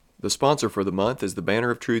The sponsor for the month is the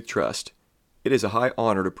Banner of Truth Trust. It is a high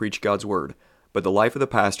honor to preach God's Word, but the life of the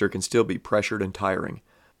pastor can still be pressured and tiring.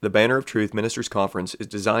 The Banner of Truth Ministers Conference is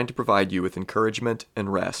designed to provide you with encouragement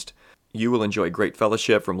and rest. You will enjoy great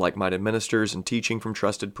fellowship from like-minded ministers and teaching from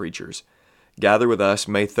trusted preachers. Gather with us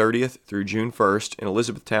May 30th through June 1st in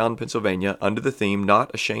Elizabethtown, Pennsylvania, under the theme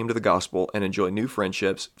Not Ashamed of the Gospel, and enjoy new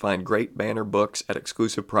friendships, find great Banner books at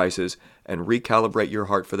exclusive prices, and recalibrate your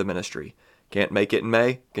heart for the ministry. Can't make it in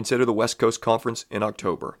May? Consider the West Coast Conference in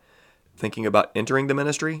October. Thinking about entering the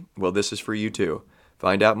ministry? Well, this is for you too.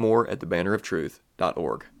 Find out more at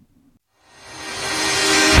thebanneroftruth.org.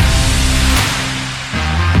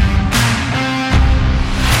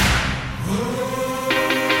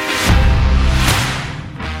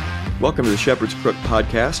 Welcome to the Shepherd's Crook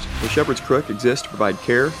podcast. The Shepherd's Crook exists to provide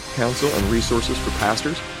care, counsel, and resources for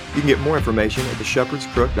pastors. You can get more information at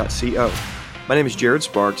theshepherdscrook.co. My name is Jared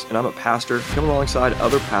Sparks, and I'm a pastor coming alongside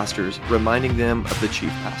other pastors, reminding them of the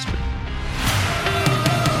chief pastor.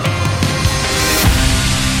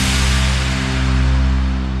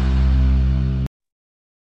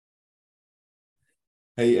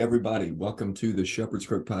 Hey everybody, welcome to the Shepherd's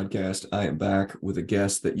Crook podcast. I am back with a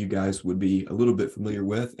guest that you guys would be a little bit familiar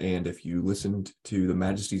with, and if you listened to the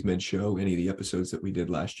Majesty's Men show, any of the episodes that we did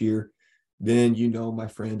last year, then you know my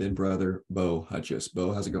friend and brother, Bo Hutches.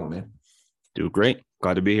 Bo, how's it going, man? Doing great.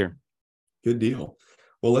 Glad to be here. Good deal.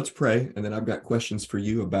 Well, let's pray, and then I've got questions for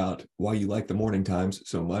you about why you like the morning times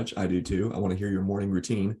so much. I do too. I want to hear your morning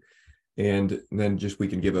routine. And then just we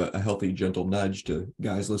can give a healthy, gentle nudge to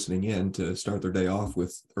guys listening in to start their day off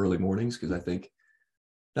with early mornings, because I think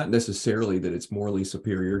not necessarily that it's morally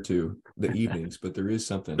superior to the evenings, but there is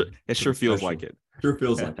something. It sure feels like it. Sure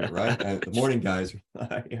feels like it, right? The morning guys,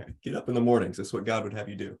 get up in the mornings. That's what God would have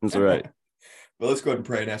you do. That's right. Well, let's go ahead and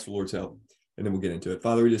pray and ask the Lord's help, and then we'll get into it.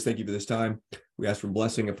 Father, we just thank you for this time. We ask for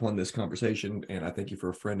blessing upon this conversation, and I thank you for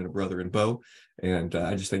a friend and a brother in Bo, and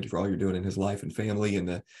I just thank you for all you're doing in his life and family and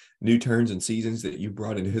the new turns and seasons that you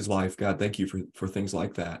brought into his life. God, thank you for things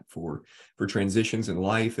like that, for transitions in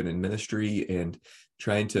life and in ministry and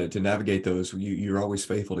trying to navigate those. You're always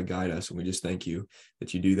faithful to guide us, and we just thank you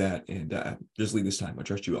that you do that, and just lead this time. I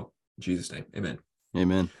trust you all. In Jesus' name, amen.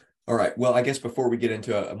 Amen. All right. Well, I guess before we get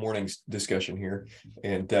into a morning's discussion here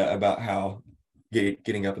and about how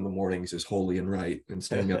getting up in the mornings is holy and right and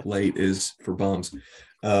staying up late is for bums,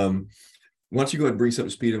 why don't you go ahead and bring us up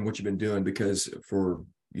to speed on what you've been doing? Because for,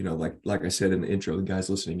 like I said in the intro, the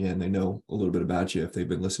guys listening in, they know a little bit about you if they've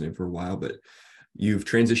been listening for a while, but you've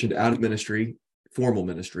transitioned out of ministry, formal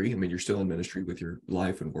ministry. I mean, you're still in ministry with your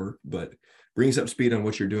life and work, but bring us up to speed on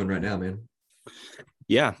what you're doing right now, man.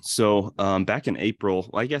 Yeah. So back in April,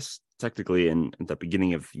 I guess technically in the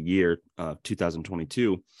beginning of the year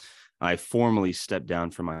 2022, I formally stepped down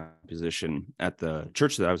from my position at the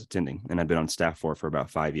church that I was attending, and I'd been on staff for about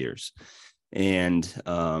 5 years. And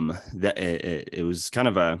that it was kind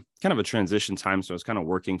of a transition time. So I was kind of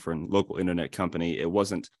working for a local internet company.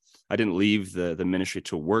 I didn't leave the ministry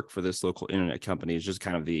to work for this local internet company. It's just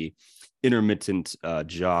kind of the intermittent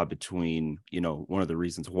job between, one of the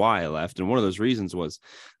reasons why I left. And one of those reasons was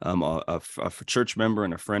a church member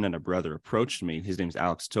and a friend and a brother approached me. His name's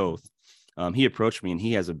Alex Toth. He approached me, and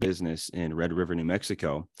he has a business in Red River, New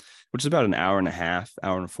Mexico, which is about an hour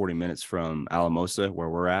and 40 minutes from Alamosa, where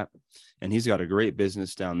we're at. And he's got a great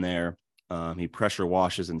business down there. He pressure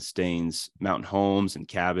washes and stains mountain homes and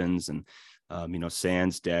cabins and,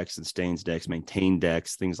 sands decks and stains decks, maintain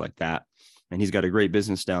decks, things like that. And he's got a great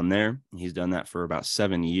business down there. He's done that for about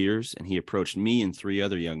 7 years. And he approached me and 3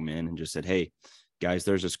 other young men and just said, "Hey, guys,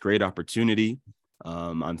 there's this great opportunity.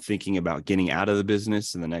 I'm thinking about getting out of the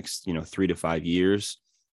business in the next, 3 to 5 years.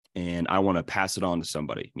 And I want to pass it on to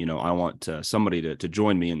somebody. I want somebody to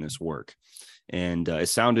join me in this work." And it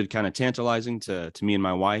sounded kind of tantalizing to me and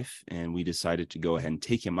my wife. And we decided to go ahead and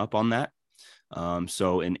take him up on that.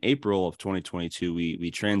 So in April of 2022,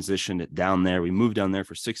 we transitioned it down there. We moved down there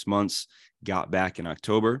for 6 months, got back in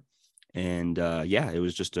October. And it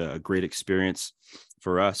was just a great experience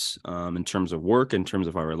for us in terms of work, in terms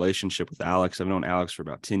of our relationship with Alex. I've known Alex for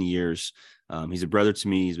about 10 years. He's a brother to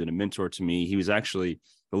me. He's been a mentor to me. He was actually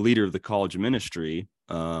the leader of the college ministry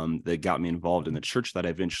that got me involved in the church that I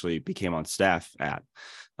eventually became on staff at.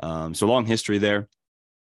 So long history there.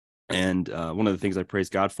 And one of the things I praise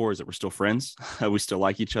God for is that we're still friends. We still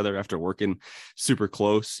like each other after working super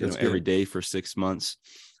close, every day for 6 months.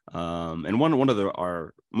 And one of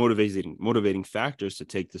our motivating factors to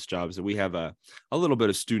take this job is that we have a little bit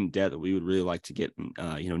of student debt that we would really like to get,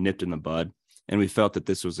 nipped in the bud. And we felt that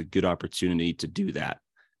this was a good opportunity to do that.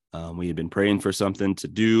 We had been praying for something to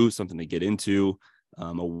do, something to get into.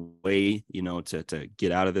 a way, to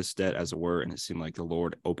get out of this debt, as it were. And it seemed like the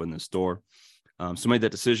Lord opened this door. So made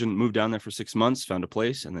that decision, moved down there for 6 months, found a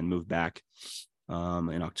place, and then moved back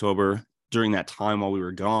in October. During that time while we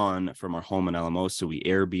were gone from our home in Alamosa, we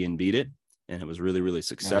Airbnb'd it, and it was really, really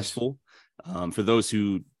successful. Nice. For those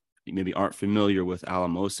who maybe aren't familiar with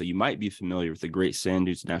Alamosa, you might be familiar with the Great Sand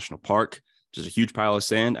Dunes National Park, which is a huge pile of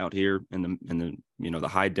sand out here in the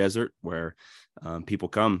high desert, where people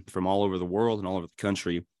come from all over the world and all over the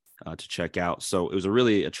country to check out. So it was a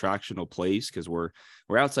really attractional place because we're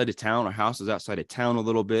outside of town. Our house is outside of town a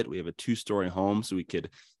little bit. We have a 2-story home, so we could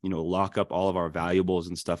lock up all of our valuables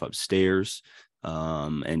and stuff upstairs,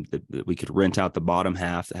 and we could rent out the bottom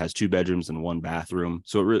half that has 2 bedrooms and 1 bathroom.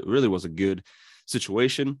 So it really was a good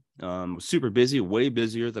situation. Was super busy, way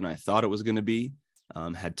busier than I thought it was going to be.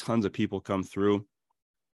 Had tons of people come through,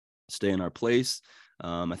 stay in our place.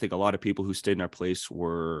 I think a lot of people who stayed in our place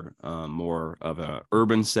were more of a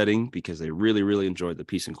urban setting because they really, really enjoyed the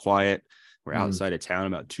peace and quiet. We're outside of town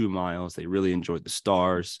about 2 miles. They really enjoyed the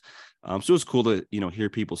stars. So it was cool to, hear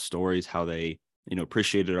people's stories, how they,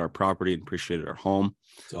 appreciated our property and appreciated our home.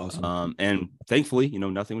 It's awesome. And thankfully,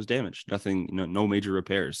 nothing was damaged, nothing, no major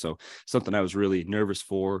repairs. So something I was really nervous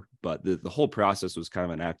for, but the whole process was kind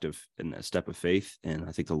of an act of and a step of faith. And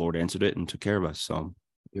I think the Lord answered it and took care of us. So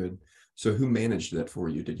good. So who managed that for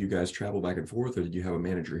you? Did you guys travel back and forth, or did you have a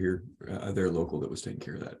manager here, there local, that was taking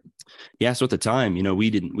care of that? Yeah. So at the time, we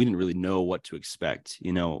didn't really know what to expect.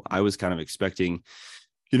 I was kind of expecting,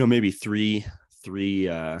 maybe three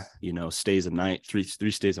stays a night,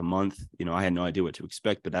 three stays a month. I had no idea what to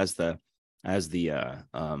expect, but as the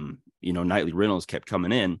nightly rentals kept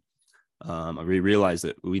coming in, I realized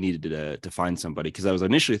that we needed to find somebody, because I was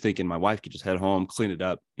initially thinking my wife could just head home, clean it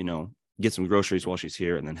up, get some groceries while she's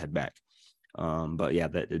here, and then head back. But yeah,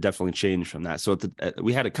 that it definitely changed from that. So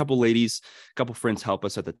we had a couple friends help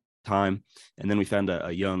us at the time, and then we found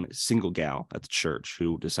a young single gal at the church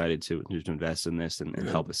who decided to invest in this and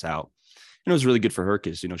help us out. And it was really good for her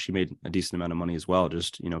because she made a decent amount of money as well.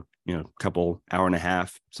 Just a couple hour and a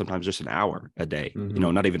half, sometimes just an hour a day.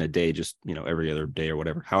 Not even a day, just every other day or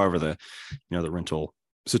whatever. However, the rental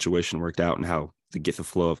situation worked out and how the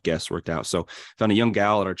flow of guests worked out. So found a young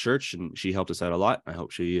gal at our church, and she helped us out a lot. I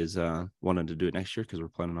hope she is wanting to do it next year, because we're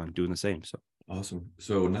planning on doing the same. So awesome.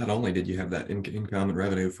 So not only did you have that income and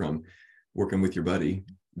revenue from working with your buddy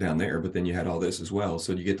down there, but then you had all this as well.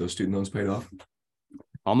 So do you get those student loans paid off?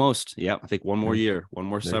 Almost. Yeah. I think one more year, one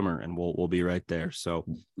more summer, and we'll be right there. So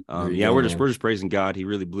we're just praising God. He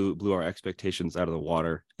really blew our expectations out of the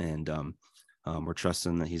water, and we're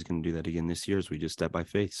trusting that he's going to do that again this year as we just step by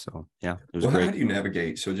faith. So yeah, it was great. How do you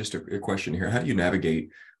navigate? So just a question here. How do you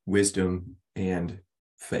navigate wisdom and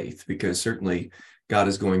faith? Because certainly God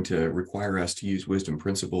is going to require us to use wisdom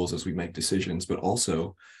principles as we make decisions, but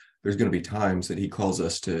also there's going to be times that he calls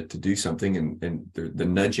us to do something, and the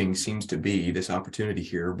nudging seems to be this opportunity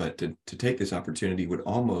here, but to take this opportunity would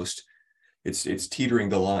almost, it's teetering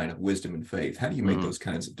the line of wisdom and faith. How do you make those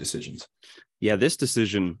kinds of decisions? Yeah, this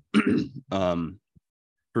decision, for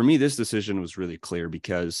me, this decision was really clear,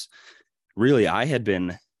 because really I had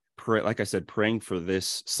been, like I said, praying for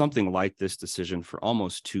something like this decision for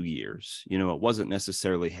almost 2 years. It wasn't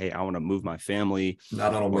necessarily, hey, I want to move my family.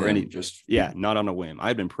 Not on a whim, not on a whim.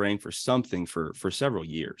 I'd been praying for something for several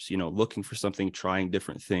years, looking for something, trying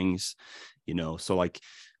different things, so like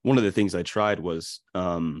one of the things I tried was,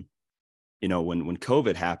 when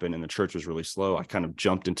COVID happened and the church was really slow, I kind of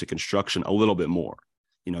jumped into construction a little bit more,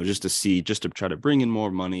 just to try to bring in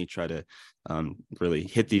more money, try to really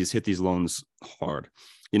hit these loans hard.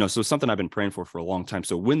 So something I've been praying for a long time.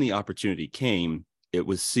 So when the opportunity came, it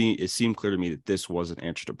seemed clear to me that this was an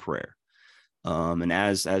answer to prayer. And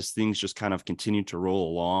as things just kind of continued to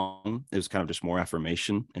roll along, it was kind of just more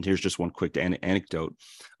affirmation. And here's just one quick anecdote.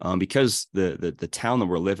 Because the town that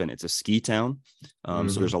we're living, it's a ski town.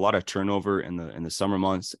 So there's a lot of turnover in the summer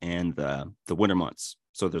months and the winter months.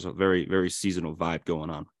 So there's a very, very seasonal vibe going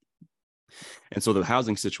on. And so the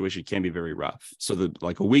housing situation can be very rough. So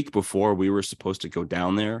like a week before we were supposed to go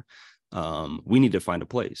down there, we need to find a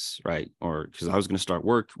place, right? Or because I was going to start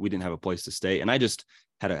work, we didn't have a place to stay. And I just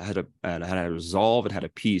had a resolve and had a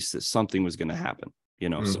peace that something was going to happen,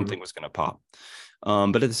 something was going to pop.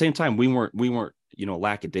 But at the same time, we weren't,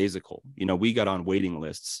 lackadaisical. We got on waiting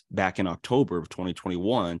lists back in October of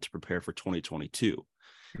 2021 to prepare for 2022.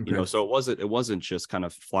 Okay. So it wasn't just kind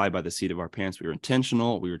of fly by the seat of our pants. We were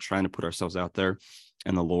intentional. We were trying to put ourselves out there,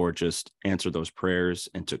 and the Lord just answered those prayers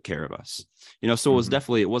and took care of us. So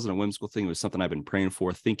it wasn't a whimsical thing. It was something I've been praying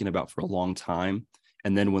for, thinking about for a long time.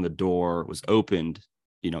 And then when the door was opened,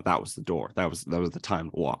 that was the door. That was the time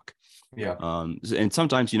to walk. Yeah. And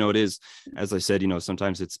sometimes, it is, as I said,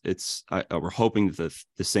 sometimes we're hoping that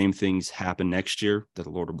the same things happen next year, that the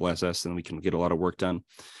Lord will bless us and we can get a lot of work done.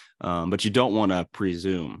 But you don't want to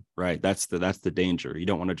presume, right? That's the danger. You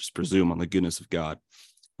don't want to just presume on the goodness of God.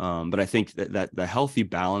 But I think that the healthy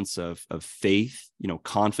balance of faith,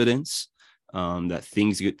 confidence, that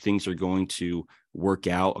things are going to work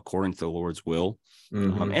out according to the Lord's will,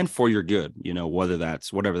 and for your good,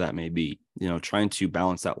 whatever that may be, trying to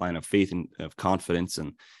balance that line of faith and of confidence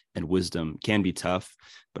and wisdom can be tough.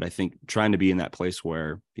 But I think trying to be in that place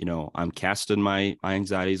where, I'm casting my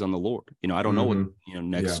anxieties on the Lord. I don't know what,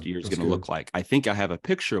 next year is going to look like. I think I have a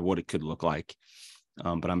picture of what it could look like. But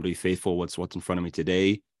I'm going to be faithful what's in front of me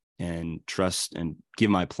today, and trust and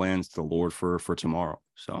give my plans to the Lord for tomorrow.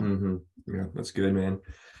 So yeah, that's good, man.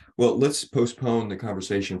 Well, let's postpone the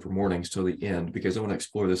conversation for mornings till the end, because I want to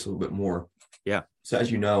explore this a little bit more. Yeah. So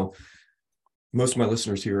as you know, most of my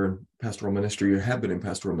listeners here in pastoral ministry, or have been in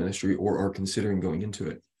pastoral ministry, or are considering going into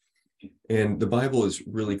it. And the Bible is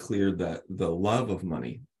really clear that the love of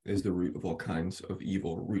money is the root of all kinds of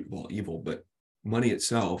evil, root of all evil. But money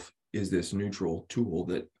itself is this neutral tool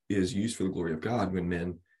that is used for the glory of God. When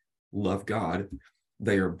men love God,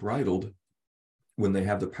 they are bridled when they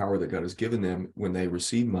have the power that God has given them, when they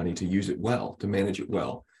receive money, to use it well, to manage it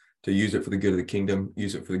well, to use it for the good of the kingdom,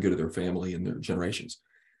 use it for the good of their family and their generations.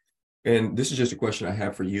 And this is just a question I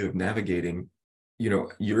have for you of navigating.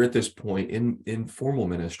 You're at this point in formal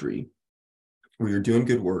ministry where you're doing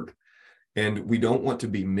good work, and we don't want to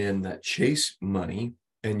be men that chase money,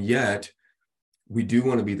 and yet we do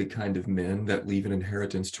want to be the kind of men that leave an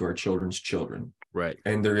inheritance to our children's children. Right.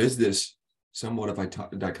 And there is this somewhat of a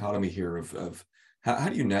dichotomy here of how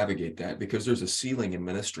do you navigate that? Because there's a ceiling in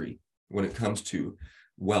ministry when it comes to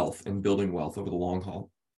wealth and building wealth over the long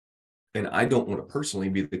haul. And I don't want to personally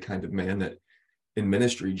be the kind of man that in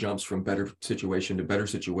ministry jumps from better situation to better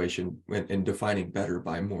situation, and defining better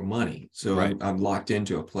by more money. So right. I'm locked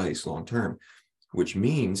into a place long term, which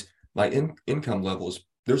means my income levels,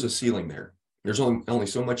 there's a ceiling there. There's only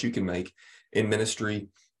so much you can make in ministry.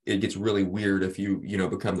 It gets really weird if you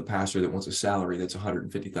become the pastor that wants a salary that's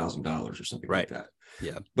 $150,000 or something like that.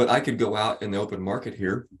 Yeah. But I could go out in the open market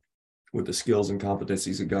here with the skills and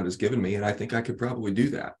competencies that God has given me, and I think I could probably do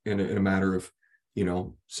that in a matter of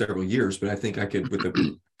several years. But I think I could, with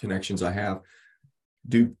the connections I have,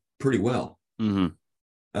 do pretty well.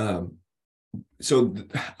 So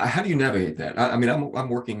how do you navigate that? I mean, I'm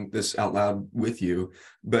working this out loud with you,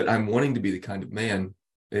 but I'm wanting to be the kind of man.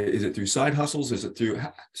 Is it through side hustles? Is it through?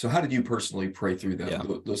 So how did you personally pray through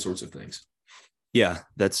that, those sorts of things? Yeah,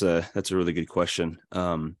 that's a really good question.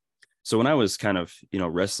 So when I was kind of,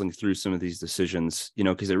 wrestling through some of these decisions,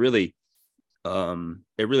 because it really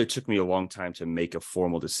took me a long time to make a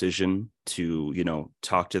formal decision to,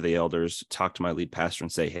 talk to the elders, talk to my lead pastor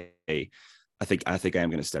and say, hey, I think I am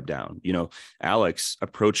going to step down. Alex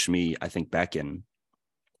approached me, I think back in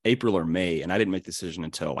April or May, and I didn't make the decision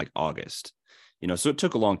until like August, so it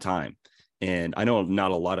took a long time. And I know not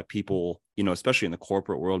a lot of people, especially in the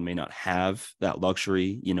corporate world, may not have that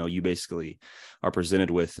luxury. You basically are presented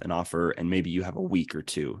with an offer and maybe you have a week or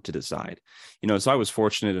two to decide. So I was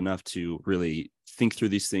fortunate enough to really think through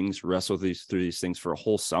these things, wrestle through these things for a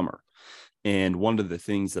whole summer. And one of the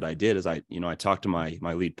things that I did is I talked to my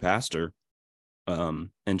lead pastor, and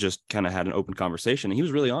just kind of had an open conversation. And he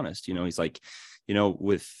was really honest. He's like,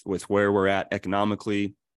 with where we're at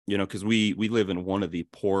economically, because we live in one of the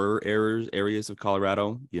poorer areas of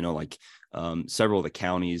Colorado, several of the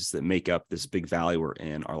counties that make up this big valley we're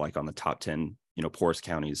in are like on the top 10, poorest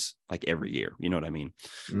counties like every year. You know what I mean?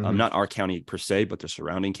 Not our county per se, but the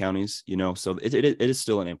surrounding counties, so it is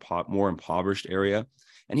still an more impoverished area.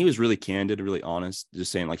 And he was really candid, really honest,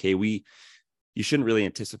 just saying like, hey, you shouldn't really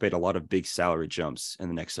anticipate a lot of big salary jumps in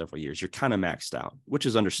the next several years. You're kind of maxed out, which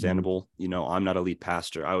is understandable. I'm not a lead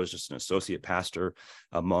pastor. I was just an associate pastor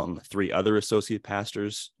among 3 other associate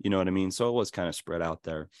pastors. You know what I mean? So it was kind of spread out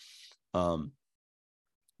there. So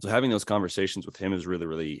having those conversations with him is really,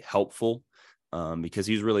 really helpful, because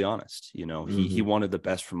he's really honest. He wanted the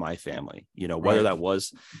best for my family, whether that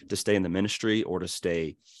was to stay in the ministry or to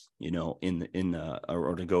stay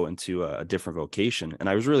or to go into a different vocation. And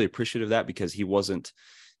I was really appreciative of that, because he wasn't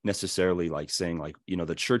necessarily like saying like,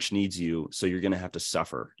 the church needs you, so you're going to have to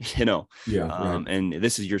suffer, and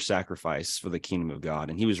this is your sacrifice for the kingdom of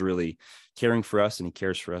God. And he was really caring for us, and he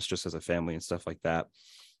cares for us just as a family and stuff like that.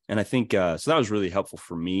 And I think, so that was really helpful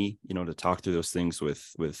for me, to talk through those things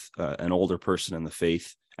with an older person in the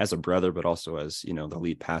faith, as a brother, but also as, the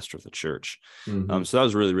lead pastor of the church. So that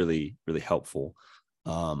was really, really, really helpful.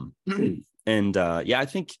 I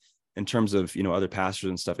think, in terms of, other pastors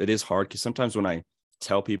and stuff, it is hard because sometimes when I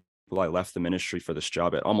tell people I left the ministry for this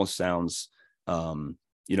job, it almost sounds,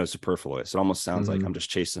 superfluous. It almost sounds like I'm just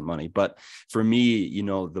chasing money. But for me,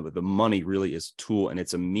 the money really is a tool, and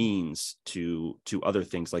it's a means to other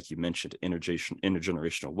things, like you mentioned,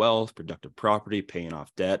 intergenerational wealth, productive property, paying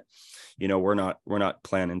off debt. We're not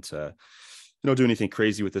planning to do anything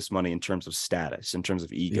crazy with this money in terms of status, in terms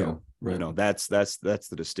of ego. Yeah, right. That's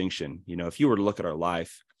the distinction. If you were to look at our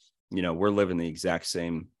life, we're living the exact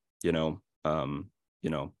same,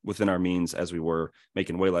 within our means as we were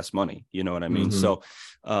making way less money. You know what I mean? So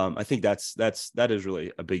I think that is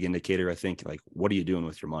really a big indicator. I think, like, what are you doing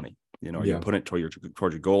with your money? Are you putting it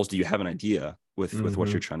toward your goals? Do you have an idea with what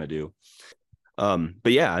you're trying to do?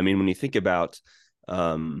 But yeah, I mean, when you think about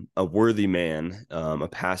a worthy man, a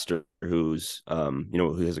pastor who's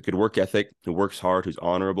who has a good work ethic, who works hard, who's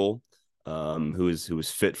honorable, who is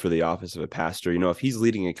fit for the office of a pastor, if he's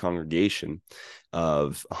leading a congregation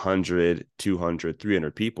of 100, 200,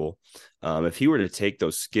 300 people, if he were to take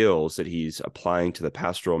those skills that he's applying to the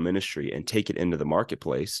pastoral ministry and take it into the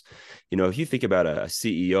marketplace, if you think about a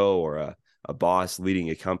CEO or a boss leading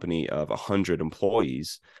a company of 100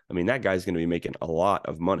 employees, I mean, that guy's going to be making a lot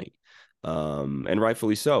of money. And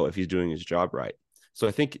rightfully so, if he's doing his job right. So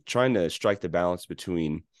I think trying to strike the balance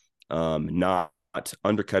between not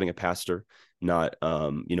undercutting a pastor, not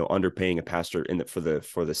underpaying a pastor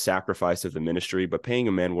for the sacrifice of the ministry, but paying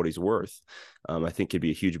a man what he's worth, I think could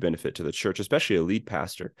be a huge benefit to the church, especially a lead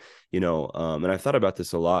pastor. And I've thought about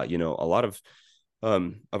this a lot. A lot of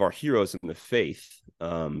our heroes in the faith,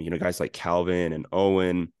 guys like Calvin and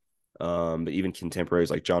Owen, but even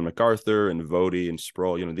contemporaries like John MacArthur and Vody and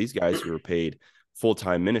Sproul, these guys who were paid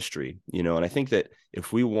full-time ministry, and I think that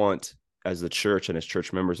if we want, as the church and as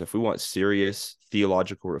church members, if we want serious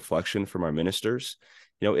theological reflection from our ministers,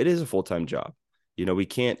 it is a full-time job. We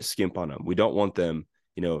can't skimp on them. We don't want them,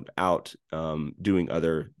 out doing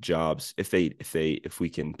other jobs if we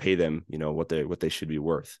can pay them, what they should be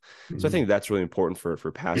worth. So I think that's really important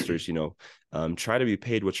for pastors. Try to be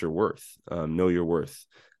paid what you're worth. Know your worth.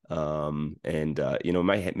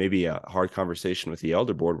 Maybe a hard conversation with the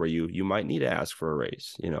elder board where you might need to ask for a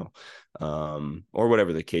raise, or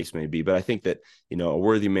whatever the case may be. But I think that, a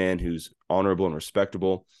worthy man who's honorable and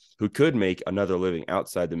respectable, who could make another living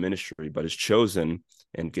outside the ministry, but is chosen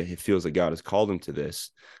and he feels that God has called him to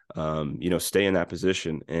this, stay in that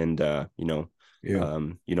position and, make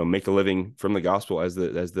a living from the gospel as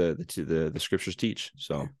the scriptures teach.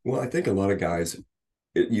 So, well, I think a lot of guys,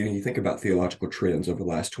 you think about theological trends over the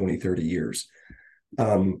last 20, 30 years.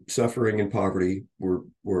 Suffering and poverty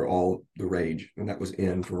were all the rage, and that was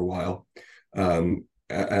in for a while.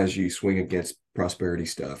 As you swing against prosperity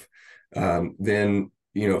stuff, then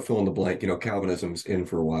fill in the blank. Calvinism's in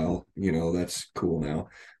for a while. That's cool now,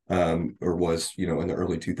 or was in the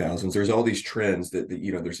early 2000s. There's all these trends that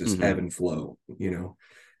there's this ebb and flow.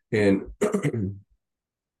 And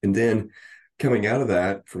and then coming out of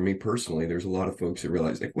that, for me personally, there's a lot of folks that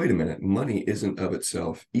realize, like, wait a minute, money isn't of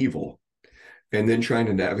itself evil. And then trying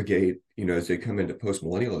to navigate, as they come into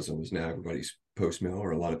post-millennialism, as now everybody's post-mill,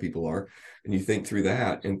 or a lot of people are, and you think through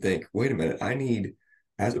that and think, wait a minute,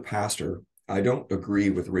 as a pastor, I don't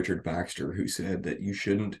agree with Richard Baxter, who said that you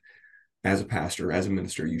shouldn't, as a pastor, as a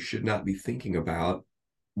minister, you should not be thinking about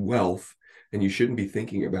wealth, and you shouldn't be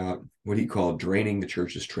thinking about what he called draining the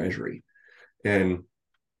church's treasury. And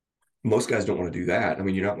most guys don't want to do that. I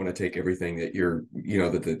mean, you're not going to take everything that you're,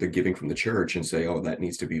 that the giving from the church and say, oh, that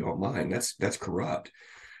needs to be all mine. That's corrupt.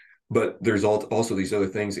 But there's also these other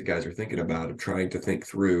things that guys are thinking about, of trying to think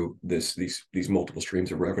through these multiple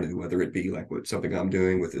streams of revenue, whether it be like something I'm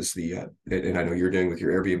doing with this, and I know you're doing with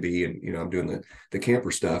your Airbnb, and, I'm doing the camper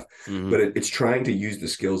stuff, but it's trying to use the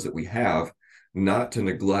skills that we have, not to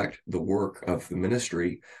neglect the work of the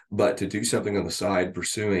ministry, but to do something on the side,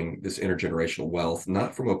 pursuing this intergenerational wealth,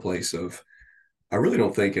 not from a place of, I really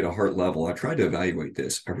don't think at a heart level, I tried to evaluate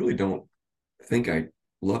this. I really don't think I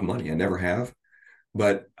love money. I never have,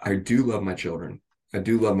 but I do love my children. I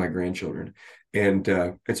do love my grandchildren. And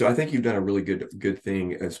so I think you've done a really good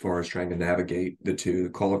thing as far as trying to navigate the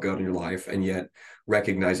call of God in your life, and yet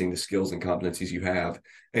recognizing the skills and competencies you have.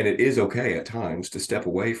 And it is okay at times to step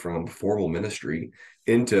away from formal ministry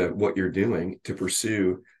into what you're doing to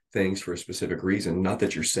pursue things for a specific reason. Not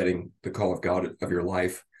that you're setting the call of God of your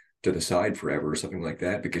life to the side forever or something like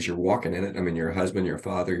that, because you're walking in it. I mean, you're a husband, you're a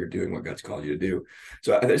father, you're doing what God's called you to do.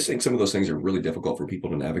 So I just think some of those things are really difficult for people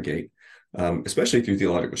to navigate, especially through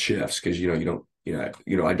theological shifts, because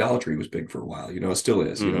idolatry was big for a while. It still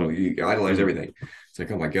is. You idolize everything. It's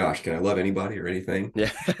like, oh my gosh, can I love anybody or anything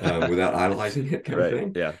without idolizing it, kind of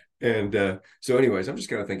thing. Yeah. And so anyways, I'm just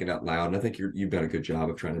kind of thinking out loud, and I think you've done a good job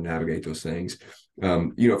of trying to navigate those things.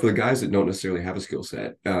 For the guys that don't necessarily have a skill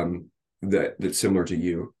set that's similar to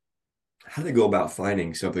you, how do they go about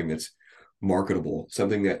finding something that's marketable,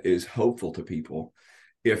 something that is hopeful to people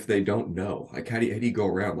if they don't know? Like, how do you go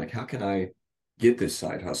around? Like, how can I get this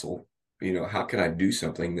side hustle? How can I do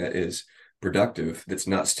something that is productive, that's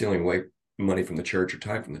not stealing away money from the church or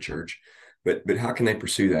time from the church? But how can they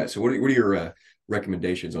pursue that? So what are your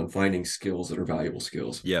recommendations on finding skills that are valuable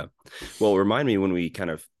skills? Yeah. Well, remind me when we kind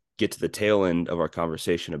of get to the tail end of our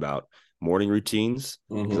conversation about morning routines,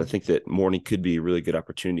 because I Mm-hmm. think that morning could be a really good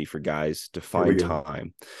opportunity for guys to Here we find go.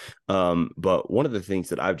 time. But one of the things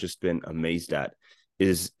that I've just been amazed at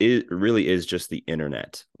is it really is just the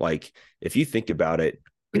internet. Like, if you think about it,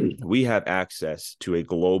 we have access to a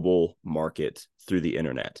global market through the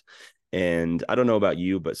internet. And I don't know about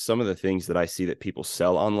you, but some of the things that I see that people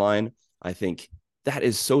sell online, I think that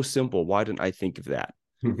is so simple. Why didn't I think of that?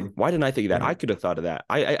 Why didn't I think of that? I Right. could have thought of that.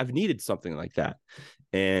 I've needed something like that.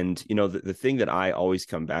 And, the thing that I always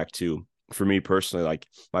come back to for me personally, like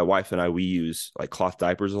my wife and I, we use like cloth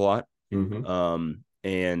diapers a lot. Mm-hmm.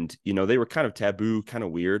 And, they were kind of taboo, kind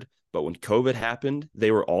of weird. But when COVID happened,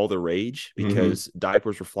 they were all the rage Mm-hmm. because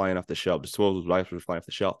diapers were flying off the shelf, disposable diapers were flying off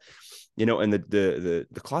the shelf. And the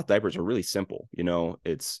cloth diapers are really simple.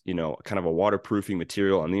 It's kind of a waterproofing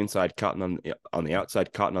material on the inside, cotton on the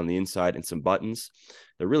outside, cotton on the inside, and some buttons.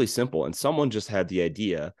 They're really simple. And someone just had the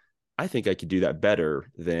idea. I think I could do that better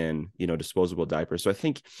than disposable diapers. So I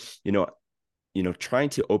think you know trying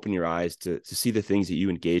to open your eyes to see the things that you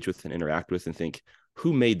engage with and interact with, and think,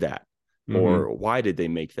 who made that, Mm-hmm. or why did they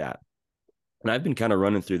make that? And I've been kind of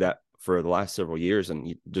running through that for the last several years,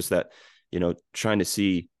 and just that, trying to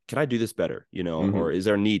see, can I do this better, or Mm-hmm. is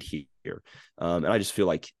there a need here? And I just feel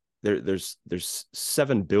like there's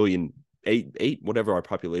 7 billion, eight whatever our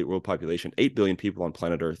world population, 8 billion people on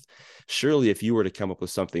planet Earth. Surely, if you were to come up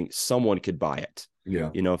with something, someone could buy it.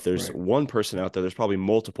 Yeah. If there's Right. one person out there, there's probably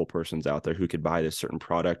multiple persons out there who could buy this certain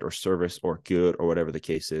product or service or good or whatever the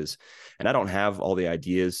case is. And I don't have all the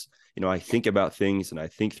ideas. I think about things and I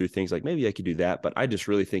think through things like maybe I could do that, but I just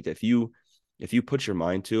really think that if you put your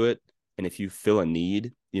mind to it, and if you feel a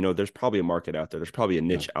need, there's probably a market out there. There's probably a Yeah.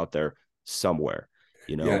 niche out there somewhere.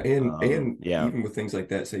 Yeah, and Yeah. even with things like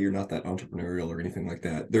that, say you're not that entrepreneurial or anything like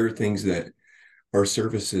that, there are things that are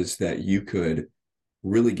services that you could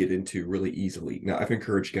really get into really easily. Now, I've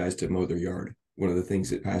encouraged guys to mow their yard. One of the things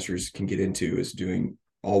that pastors can get into is doing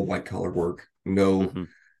all white collar work, no Mm-hmm.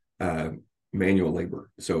 uh, manual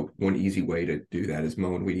labor. So one easy way to do that is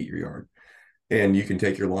mow and weed eat your yard. And you can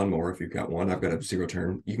take your lawnmower if you've got one. I've got a zero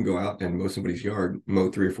turn. You can go out and mow somebody's yard,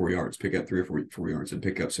 mow 3 or 4 yards, pick up 3 or 4 yards, and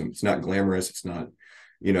pick up some. It's not glamorous. It's not,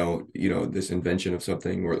 this invention of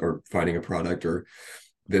something or finding a product or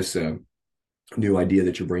this new idea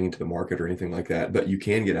that you're bringing to the market or anything like that. But you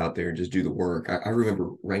can get out there and just do the work. I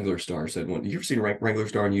remember Wrangler Star said one. You ever seen Wrangler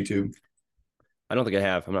Star on YouTube? I don't think I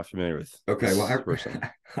have. I'm not familiar with Okay, well, this person.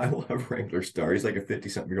 I love Wrangler Star. He's like a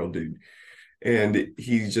 50-something-year-old dude. And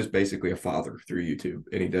he's just basically a father through YouTube.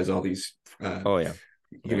 And he does all these, Oh yeah.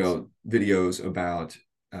 Nice. videos about,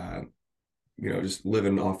 uh, just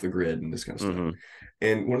living off the grid and this kind of stuff. Mm-hmm.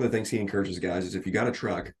 And one of the things he encourages guys is if you got a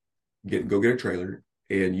truck, go get a trailer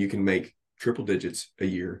and you can make triple digits a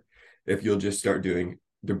year if you'll just start doing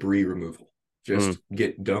debris removal. Mm-hmm. Just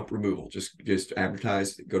get dump removal. Just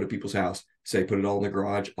advertise, go to people's house, say put it all in the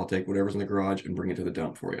garage. I'll take whatever's in the garage and bring it to the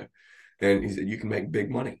dump for you. And he said you can make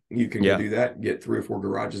big money. You can go Yeah. do that, get 3 or 4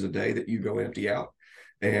 garages a day that you go empty out,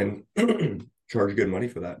 and charge good money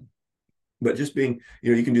for that. But just being,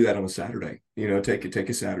 you can do that on a Saturday. Take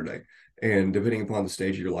a Saturday, and depending upon the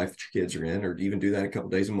stage of your life that your kids are in, or even do that a couple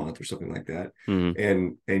days a month or something like that,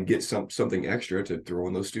 Mm-hmm. and get something extra to throw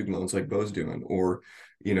in those student loans like Bo's doing, or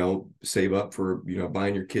save up for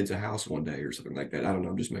buying your kids a house one day or something like that. I don't know.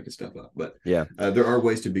 I'm just making stuff up, but Yeah. there are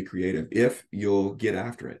ways to be creative if you'll get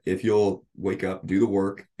after it. If you'll wake up, do the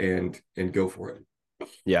work, and go for it.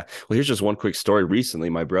 Yeah. Well, here's just one quick story. Recently,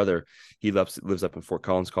 my brother, he lives up in Fort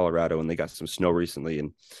Collins, Colorado, and they got some snow recently.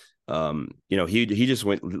 And he just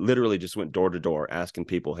literally went door to door asking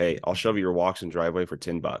people, "Hey, I'll shovel your walks and driveway for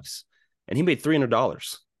 $10." And he made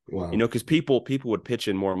 $300. Wow. Because people would pitch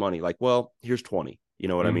in more money, like, well, here's 20, you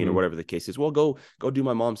know what I mean, or Mm-hmm. whatever the case is. Well, go do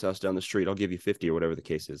my mom's house down the street. I'll give you 50 or whatever the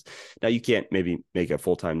case is. Now you can't maybe make a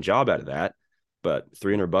full-time job out of that, but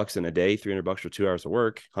 $300 in a day, $300 for 2 hours of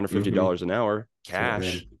work, Mm-hmm. $150 an hour It's not bad.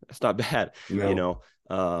 cash. That's not bad, you No.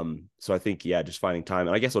 know? So I think, yeah, just finding time.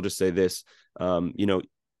 And I guess I'll just say this,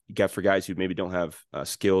 got for guys who maybe don't have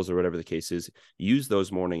skills or whatever the case is, use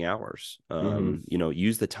those morning hours. Mm-hmm.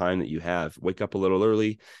 Use the time that you have. Wake up a little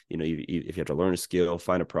early. If you have to learn a skill,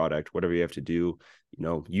 find a product, whatever you have to do,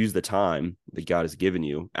 use the time that God has given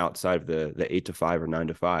you outside of the 8 to 5 or 9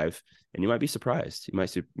 to 5. And you might be surprised. You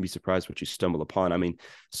might be surprised what you stumble upon. I mean,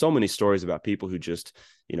 so many stories about people who just,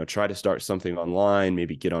 try to start something online,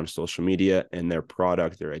 maybe get on social media, and their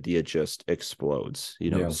product, their idea just explodes.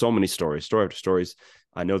 Yeah. So many story after stories.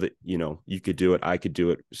 I know that, you could do it. I could do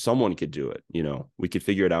it. Someone could do it. We could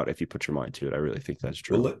figure it out if you put your mind to it. I really think that's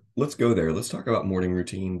Well, true. let's go there. Let's talk about morning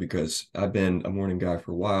routine because I've been a morning guy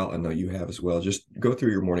for a while. I know you have as well. Just go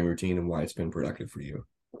through your morning routine and why it's been productive for you.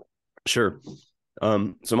 Sure.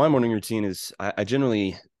 So my morning routine is I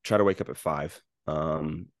generally try to wake up at 5.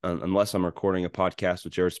 Unless I'm recording a podcast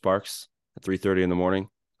with Jared Sparks at 3:30 in the morning,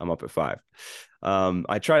 I'm up at 5.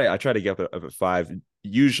 I try to get up at 5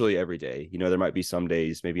 usually every day. There might be some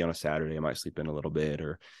days, maybe on a Saturday, I might sleep in a little bit,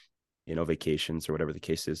 or vacations or whatever the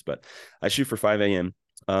case is, but I shoot for 5 a.m.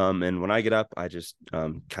 And when I get up, I just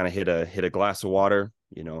kind of hit a glass of water,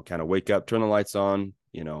 kind of wake up, turn the lights on,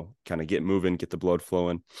 kind of get moving, get the blood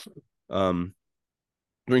flowing.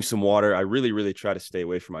 Drink some water. I really, really try to stay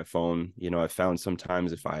away from my phone. I found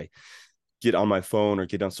sometimes if I get on my phone or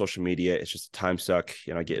get on social media, it's just a time suck.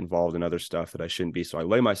 I get involved in other stuff that I shouldn't be. So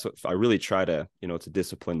I really try to, it's a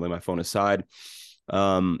discipline, lay my phone aside.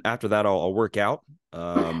 After that, I'll work out.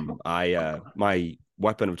 My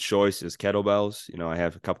weapon of choice is kettlebells. I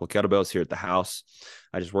have a couple of kettlebells here at the house.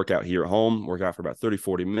 I just work out here at home, work out for about 30,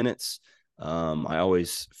 40 minutes. I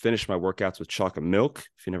always finish my workouts with chocolate milk.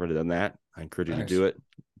 If you've never done that, I encourage you to Nice. do it.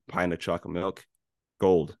 Pint of chocolate milk,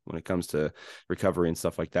 gold when it comes to recovery and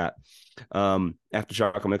stuff like that. After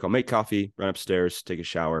chocolate milk, I'll make coffee, run upstairs, take a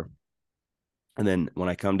shower. And then when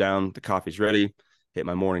I come down, the coffee's ready, hit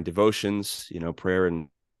my morning devotions, prayer and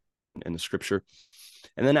the scripture.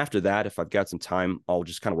 And then after that, if I've got some time, I'll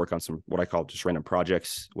just kind of work on some, what I call just random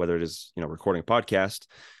projects, whether it is, recording a podcast.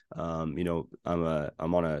 I'm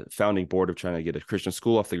on a founding board of trying to get a Christian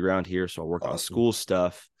school off the ground here. So I'll work on Awesome. school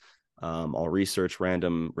stuff. I'll research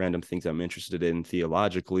random things I'm interested in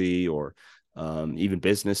theologically, or even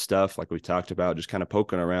business stuff like we talked about, just kind of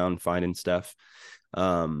poking around, finding stuff.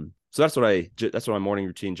 So that's what my morning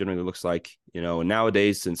routine generally looks like. And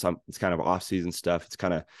nowadays, since it's kind of off season stuff, it's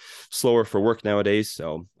kind of slower for work nowadays.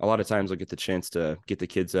 So a lot of times I'll get the chance to get the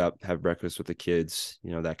kids up, have breakfast with the kids,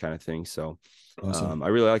 that kind of thing. So Awesome. I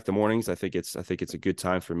really like the mornings. I think it's a good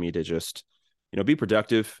time for me to just, be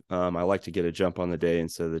productive. I like to get a jump on the day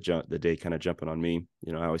instead of the day kind of jumping on me.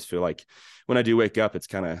 I always feel like when I do wake up,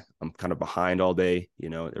 I'm kind of behind all day.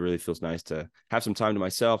 It really feels nice to have some time to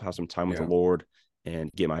myself, have some time with the Yeah. Lord,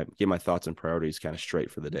 and get my thoughts and priorities kind of straight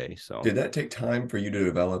for the day. So Did that take time for you to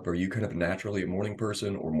develop? Are you kind of naturally a morning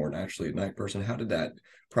person or more naturally a night person? How did that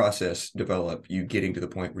process develop, you getting to the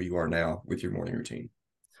point where you are now with your morning routine?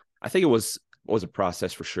 I think it was a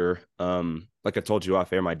process for sure. Like I told you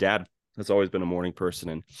off air, my dad has always been a morning person,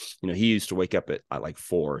 and he used to wake up at like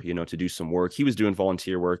 4, to do some work. He was doing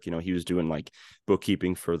volunteer work. He was doing like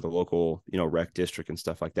bookkeeping for the local rec district and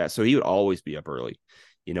stuff like that. So he would always be up early,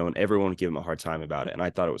 and everyone would give him a hard time about it. And I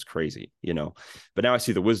thought it was crazy, but now I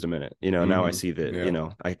see the wisdom in it. Now I Mm-hmm. see that, Yeah.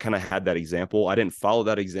 I kind of had that example. I didn't follow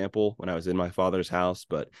that example when I was in my father's house,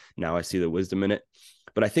 but now I see the wisdom in it.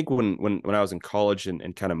 But I think when I was in college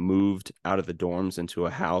and kind of moved out of the dorms into a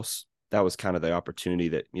house, that was kind of the opportunity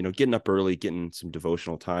that, getting up early, getting some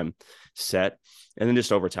devotional time set. And then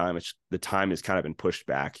just over time, the time has kind of been pushed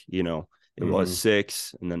back. It was Mm-hmm.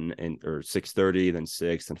 6 and then or 6:30, then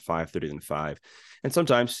 6, then 5:30, then 5. And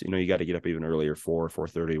sometimes, you got to get up even earlier,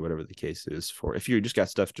 4:30, whatever the case is, for if you just got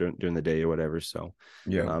stuff during the day or whatever. So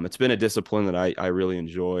Yeah. it's been a discipline that I really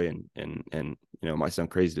enjoy, and it might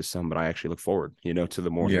sound crazy to some, but I actually look forward, to the Yeah.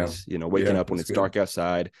 mornings, waking Yeah. up when That's it's good. dark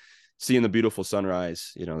outside, seeing the beautiful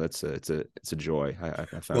sunrise. It's a joy. I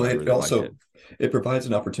Well, found I it really like it. also it provides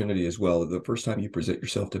an opportunity as well. The first time you present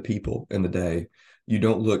yourself to people in the day, you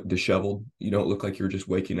don't look disheveled. You don't look like you're just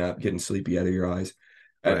waking up, getting sleepy out of your eyes.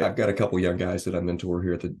 Right. I've got a couple young guys that I mentor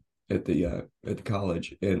here at the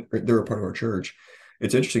college, and they're a part of our church.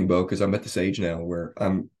 It's interesting, Bo, because I'm at this age now where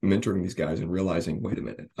I'm mentoring these guys and realizing, wait a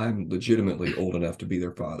minute, I'm legitimately old enough to be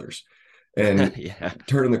their fathers. And Yeah.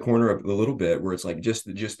 turning the corner a little bit where it's like just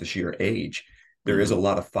the sheer age, there is a Hmm.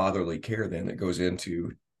 lot of fatherly care then that goes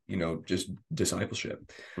into, just discipleship.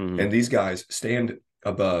 Hmm. And these guys stand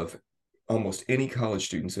above almost any college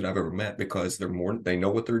students that I've ever met because they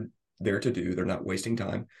know what they're there to do. They're not wasting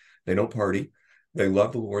time. They don't party. They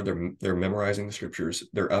love the Lord. They're memorizing the scriptures.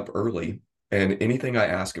 They're up early. And anything I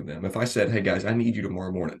ask of them, if I said, hey guys, I need you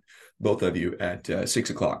tomorrow morning, both of you at 6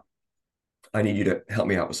 o'clock, I need you to help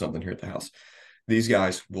me out with something here at the house. These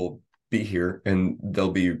guys will be here and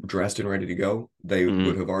they'll be dressed and ready to go. They Hmm.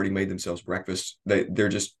 would have already made themselves breakfast. They're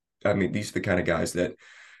just, I mean, these are the kind of guys that,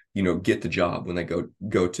 get the job when they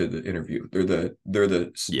go to the interview. Yeah. They're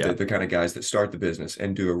the kind of guys that start the business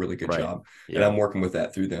and do a really good Right. job. And Yeah. I'm working with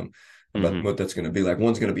that through them. But Hmm. what that's going to be like,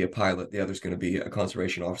 one's going to be a pilot, the other's going to be a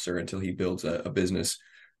conservation officer until he builds a business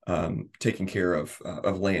taking care of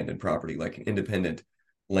land and property, like an independent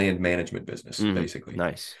land management business, Hmm. basically.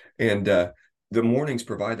 Nice. And the mornings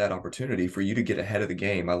provide that opportunity for you to get ahead of the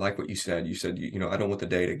game. I like what you said. You said, I don't want the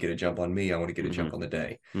day to get a jump on me. I want to get a Hmm. jump on the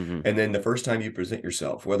day. Hmm. And then the first time you present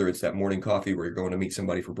yourself, whether it's that morning coffee where you're going to meet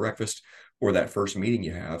somebody for breakfast or that first meeting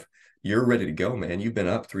you have, you're ready to go, man. You've been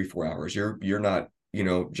up 3, 4 hours. You're not,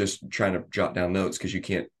 just trying to jot down notes because you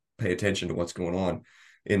can't pay attention to what's going on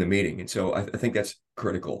in the meeting. And so I think that's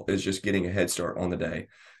critical, is just getting a head start on the day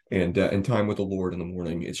and time with the Lord in the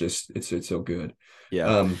morning. It's so good. Yeah.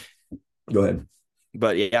 Um, Go ahead.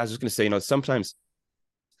 But yeah, I was just going to say, sometimes,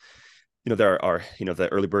 there are, the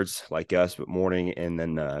early birds like us, but morning and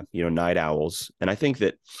then, night owls. And I think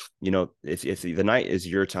that, if the night is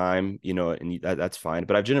your time, and that's fine.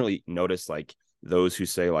 But I've generally noticed like those who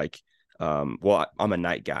say like, well, I'm a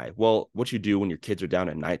night guy. Well, what you do when your kids are down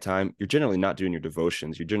at nighttime, you're generally not doing your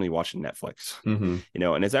devotions. You're generally watching Netflix, Mm-hmm.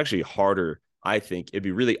 and it's actually harder. I think it'd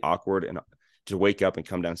be really awkward and to wake up and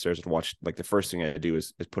come downstairs and watch, like the first thing I do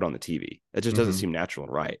is put on the TV. It just doesn't Mm-hmm. seem natural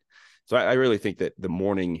and right. So I really think that the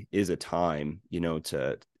morning is a time,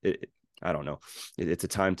 I don't know. It's a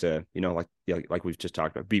time to, like we've just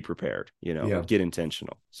talked about, be prepared, Yeah. get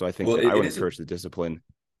intentional. So I think Well, that I it would is a encourage the discipline,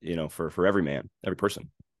 for every man, every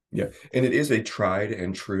person. yeah, and it is a tried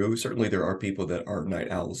and true. Certainly, there are people that are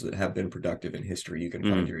night owls that have been productive in history. You can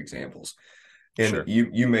find Hmm. your examples, and Sure.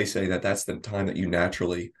 you may say that that's the time that you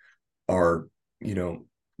naturally are, you know,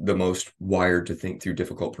 the most wired to think through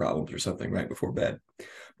difficult problems or something right before bed.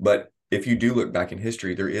 But if you do look back in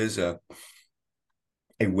history, there is a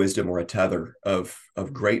wisdom or a tether of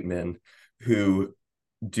great men who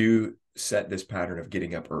do set this pattern of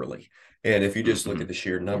getting up early. And if you just look Hmm. at the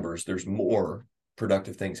sheer numbers, there's more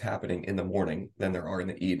productive things happening in the morning than there are in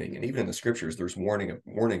the evening. And even in the scriptures, there's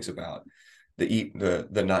warnings about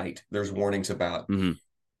the night. There's warnings about Hmm.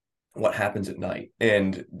 what happens at night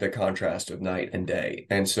and the contrast of night and day.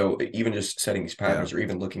 And so even just setting these Yeah. patterns or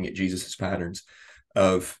even looking at Jesus's patterns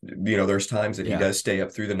of, there's times that he Yeah. does stay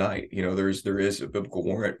up through the night. There is a biblical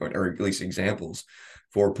warrant or at least examples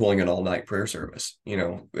for pulling an all-night prayer service,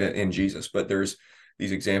 in Jesus. But there's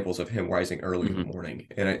these examples of him rising early in the Hmm. morning.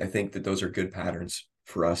 And I think that those are good patterns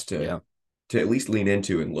for us to Yeah. to at least lean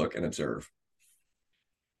into and look and observe.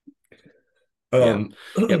 Yeah. Um,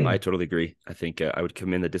 Yep. I totally agree. I think I would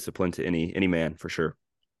commend the discipline to any man for sure.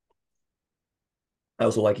 I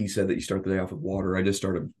also like you said that you start the day off with water. I just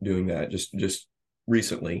started doing that just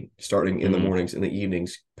recently, starting in the Hmm. mornings and the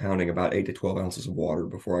evenings, pounding about 8 to 12 ounces of water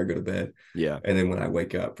before I go to bed. Yeah. And then when I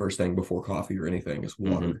wake up, first thing before coffee or anything is Hmm.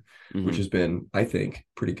 water, which Hmm. has been, I think,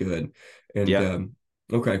 pretty good. And Yeah.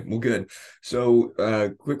 okay, well, good. So,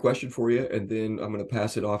 quick question for you, and then I'm going to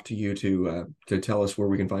pass it off to you to tell us where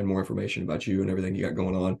we can find more information about you and everything you got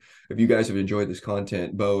going on. If you guys have enjoyed this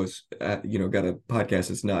content, Bo has, got a podcast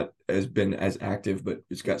that's not has been as active, but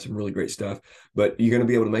it's got some really great stuff. But you're going to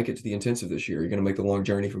be able to make it to the intensive this year. You're going to make the long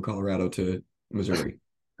journey from Colorado to Missouri.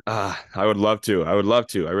 I would love to. I would love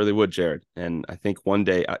to. I really would, Jared. And I think one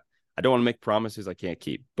day I don't want to make promises I can't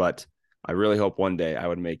keep, but I really hope one day I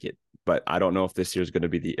would make it. But I don't know if this year is going to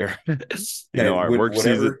be the year. Hey, Our work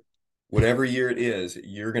season. whatever year it is,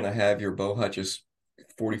 you're going to have your Bo Hutches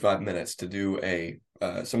 45 minutes to do a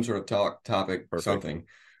some sort of topic, Perfect. something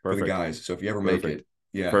for the Perfect. guys. So if you ever make Perfect. it,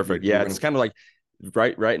 yeah, Perfect. you're Yeah, going it's to. kind of like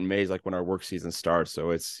right in May is like when our work season starts. So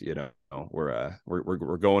it's,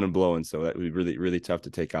 we're going and blowing. So that would be really, really tough to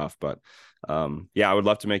take off. But yeah, I would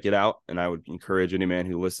love to make it out. And I would encourage any man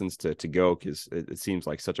who listens to go, because it seems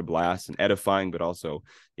like such a blast and edifying, but also,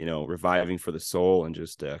 reviving for the soul and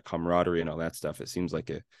just camaraderie and all that stuff. It seems like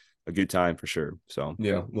a good time for sure. So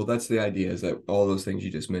Yeah, well, that's the idea, is that all those things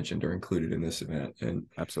you just mentioned are included in this event, and it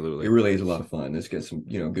absolutely. really is a lot of fun. Let's get some,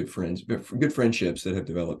 good friendships that have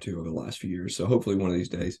developed too over the last few years. So hopefully one of these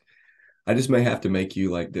days, I just may have to make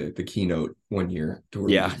you like the keynote one year to where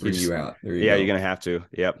we Yeah. just bring you out. There you Yeah, you're go. going to have to.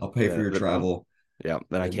 Yep. I'll pay for your travel, Yeah.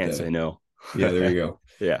 Then I and can't say no. yeah, there you go.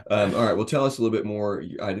 Yeah. All right. Well, tell us a little bit more.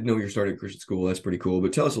 I didn't know you're starting a Christian school. That's pretty cool.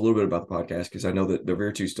 But tell us a little bit about the podcast, because I know that the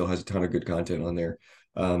Virtue still has a ton of good content on there.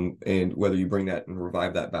 And whether you bring that and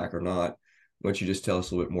revive that back or not, why don't you just tell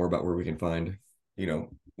us a little bit more about where we can find,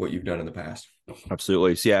 what you've done in the past.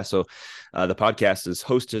 Absolutely. So, yeah. So the podcast is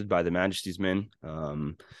hosted by the Majesty's Men.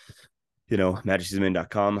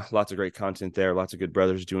 Majesty'sMen.com. Lots of great content there. Lots of good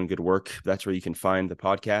brothers doing good work. That's where you can find the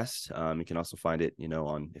podcast. You can also find it,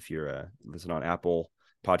 on if you're listening on Apple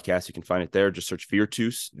Podcasts, you can find it there. Just search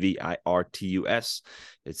Virtus, Virtus.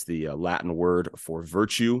 It's the Latin word for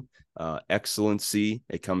virtue, excellency.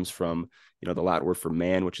 It comes from the Latin word for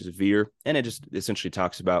man, which is vir, and it just essentially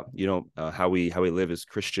talks about how we live as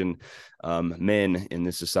Christian men in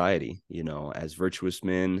this society, as virtuous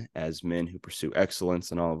men, as men who pursue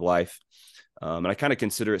excellence in all of life. And I kind of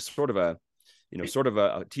consider it sort of a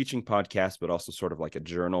teaching podcast, but also sort of like a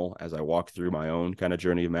journal as I walk through my own kind of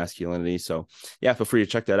journey of masculinity. So yeah, feel free to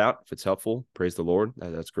check that out if it's helpful. Praise the Lord.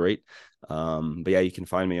 That's great. But yeah, you can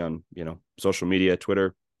find me on, social media,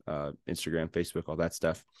 Twitter, Instagram, Facebook, all that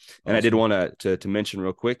stuff. And awesome. I did want to mention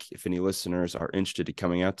real quick, if any listeners are interested in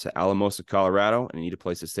coming out to Alamosa, Colorado, and need a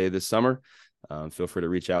place to stay this summer, feel free to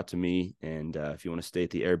reach out to me. And if you want to stay at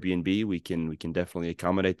the Airbnb, we can definitely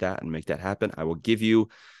accommodate that and make that happen. I will give you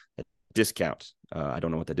a discount. I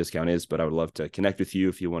don't know what the discount is, but I would love to connect with you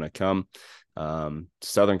if you want to come to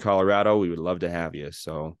Southern Colorado. We would love to have you.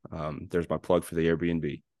 So there's my plug for the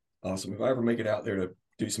Airbnb. Awesome. If I ever make it out there to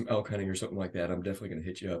do some elk hunting or something like that, I'm definitely going to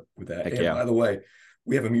hit you up with that. Heck and yeah. By the way,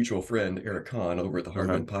 we have a mutual friend, Eric Kahn, over at the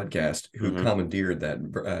Hardman podcast, who commandeered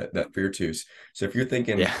that Virtus. So if you're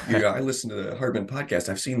thinking, I listened to the Hardman podcast,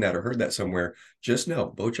 I've seen that or heard that somewhere, just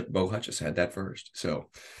know Bo Hutches had that first. So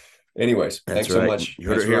anyways, thanks so much. You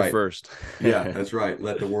heard it here first. Yeah, that's right.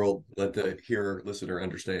 Let the hearer, listener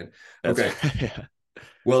understand. Okay. Yeah.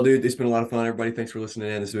 Well, dude, it's been a lot of fun. Everybody, thanks for listening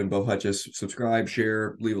in. This has been Bo Hutches. Subscribe,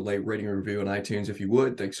 share, leave a late rating and review on iTunes if you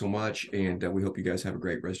would. Thanks so much. And we hope you guys have a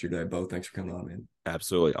great rest of your day. Bo, thanks for coming on, man.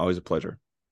 Absolutely. Always a pleasure.